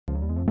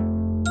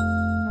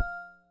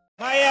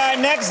My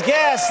next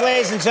guest,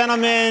 ladies and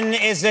gentlemen,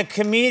 is a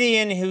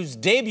comedian whose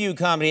debut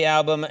comedy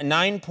album,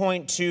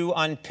 9.2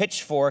 on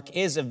Pitchfork,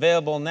 is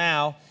available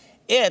now.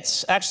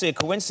 It's actually a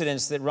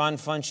coincidence that Ron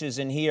Funches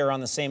and he are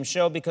on the same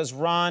show because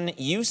Ron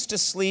used to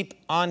sleep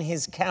on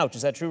his couch.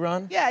 Is that true,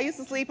 Ron? Yeah, I used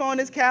to sleep on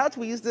his couch.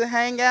 We used to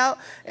hang out,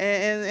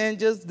 and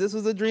just, this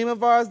was a dream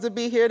of ours to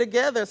be here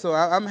together. So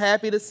I'm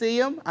happy to see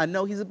him. I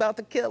know he's about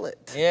to kill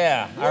it.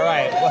 Yeah, all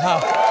right.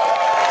 Well,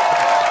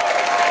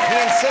 he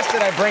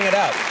insisted I bring it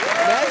up.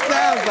 That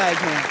sounds like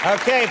him.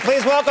 Okay,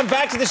 please welcome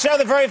back to the show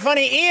the very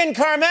funny Ian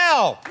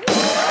Karmel.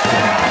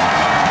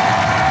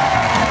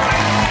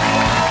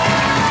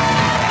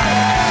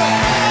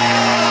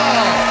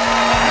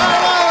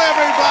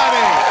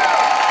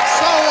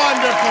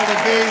 To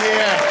be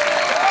here.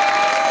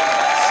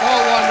 So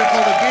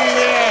wonderful to be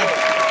here.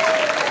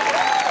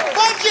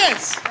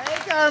 Funches! Hey,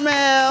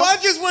 Karmel.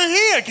 Funches, we're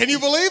here. Can you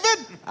believe it?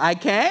 I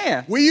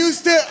can. We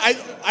used to,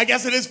 I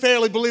guess it is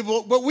fairly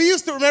believable, but we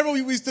used to, remember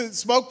we used to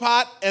smoke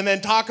pot and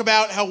then talk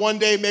about how one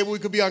day maybe we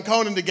could be on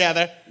Conan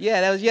together.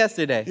 Yeah, that was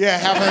yesterday. Yeah,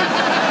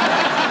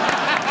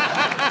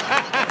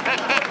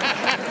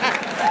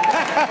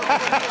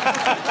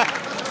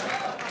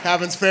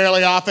 happens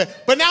fairly often.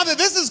 But now that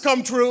this has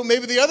come true,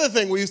 maybe the other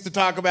thing we used to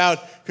talk about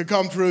could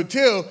come true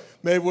too.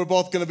 Maybe we're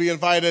both going to be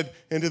invited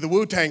into the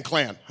Wu-Tang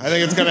Clan. I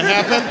think it's going to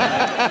happen.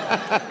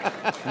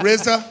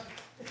 RZA,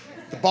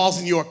 the ball's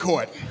in your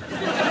court.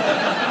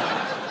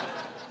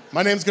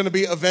 My name's going to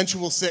be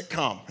Eventual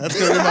Sitcom. That's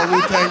going to be my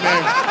Wu-Tang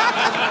name.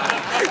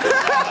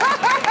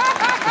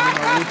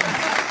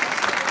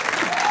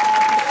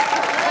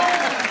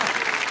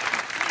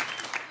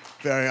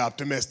 Very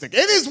optimistic.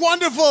 It is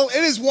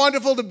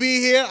wonderful to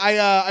be here.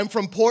 I'm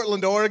from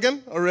Portland,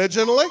 Oregon,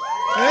 originally.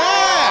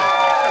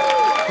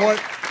 Yeah.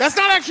 That's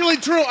not actually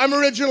true. I'm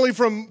originally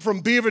from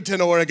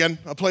Beaverton, Oregon,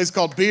 a place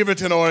called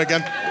Beaverton,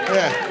 Oregon.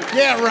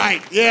 Yeah,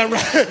 right.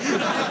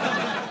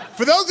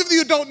 For those of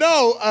you who don't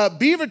know,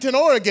 Beaverton,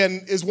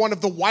 Oregon is one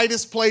of the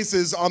whitest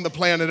places on the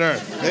planet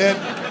Earth. It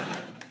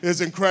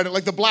is incredible.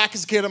 Like the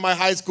blackest kid in my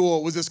high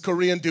school was this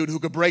Korean dude who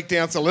could break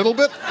dance a little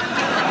bit.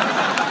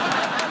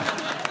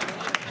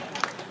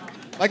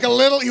 Like a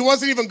little, he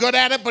wasn't even good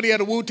at it, but he had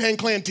a Wu-Tang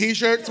Clan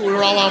t-shirt, so we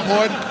were all on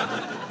board.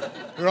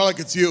 We were all like,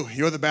 it's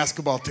you're the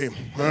basketball team.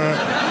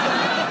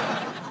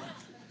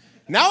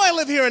 Now I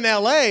live here in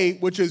LA,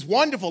 which is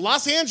wonderful.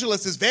 Los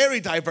Angeles is very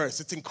diverse.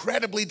 It's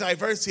incredibly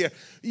diverse here.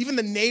 Even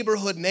the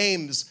neighborhood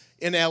names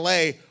in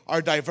LA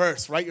are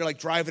diverse, right? You're like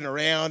driving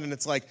around and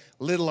it's like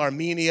Little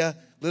Armenia,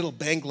 Little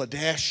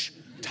Bangladesh,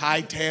 Thai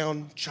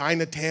Town,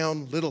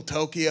 Chinatown, Little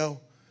Tokyo.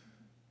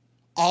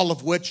 All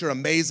of which are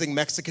amazing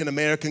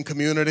Mexican-American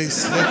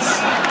communities. It's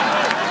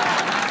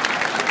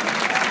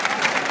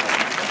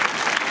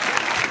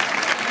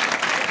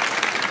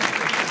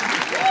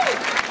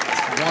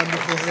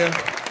wonderful here.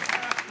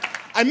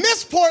 I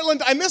miss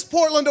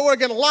Portland,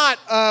 Oregon a lot,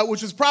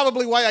 which is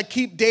probably why I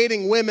keep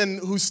dating women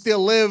who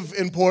still live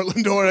in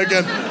Portland,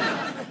 Oregon,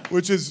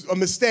 which is a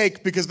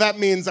mistake because that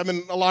means I'm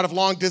in a lot of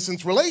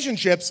long-distance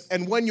relationships,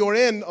 and when you're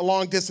in a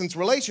long-distance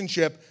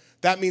relationship,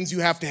 that means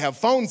you have to have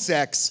phone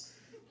sex,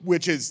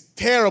 which is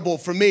terrible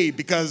for me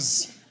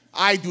because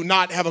I do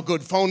not have a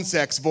good phone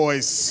sex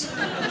voice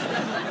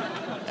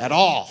at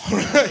all.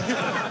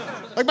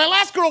 Like my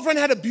last girlfriend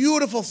had a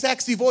beautiful,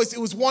 sexy voice.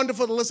 It was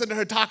wonderful to listen to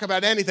her talk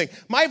about anything.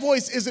 My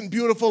voice isn't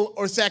beautiful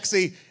or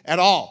sexy at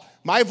all.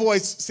 My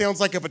voice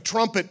sounds like if a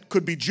trumpet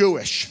could be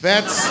Jewish.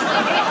 That's...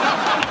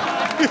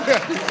 Why did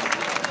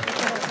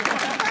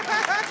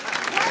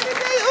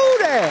they ooh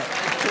that?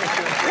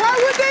 Why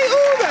would they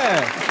ooh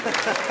that?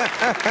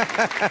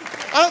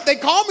 They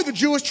call me the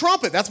Jewish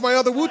trumpet. That's my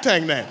other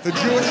Wu-Tang name, the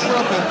Jewish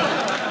trumpet.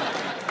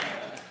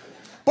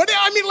 But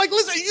I mean, like,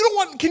 listen, you don't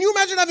want, can you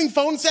imagine having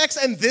phone sex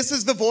and this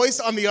is the voice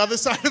on the other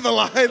side of the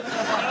line?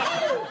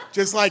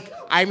 Just like,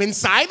 I'm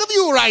inside of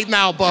you right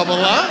now,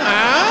 Bubba,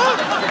 huh?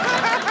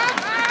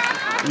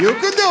 You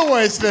could do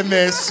worse than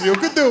this. You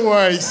could do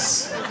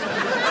worse.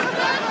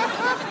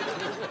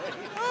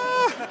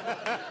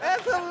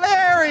 That's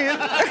hilarious.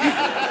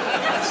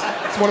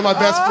 It's one of my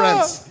best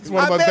friends. It's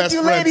one of my best friends. I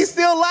bet you ladies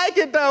still like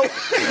it, though.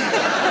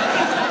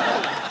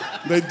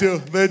 They do.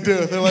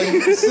 They're like,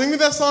 sing me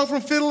that song from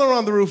Fiddler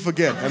on the Roof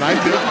again. And I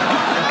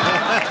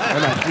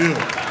do.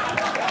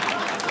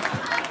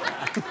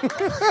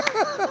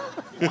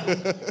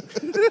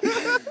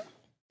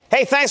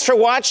 Hey, thanks for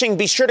watching.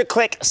 Be sure to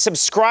click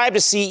subscribe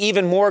to see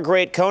even more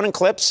great Conan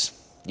clips.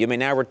 You may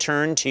now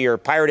return to your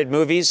pirated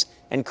movies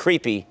and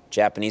creepy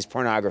Japanese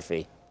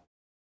pornography.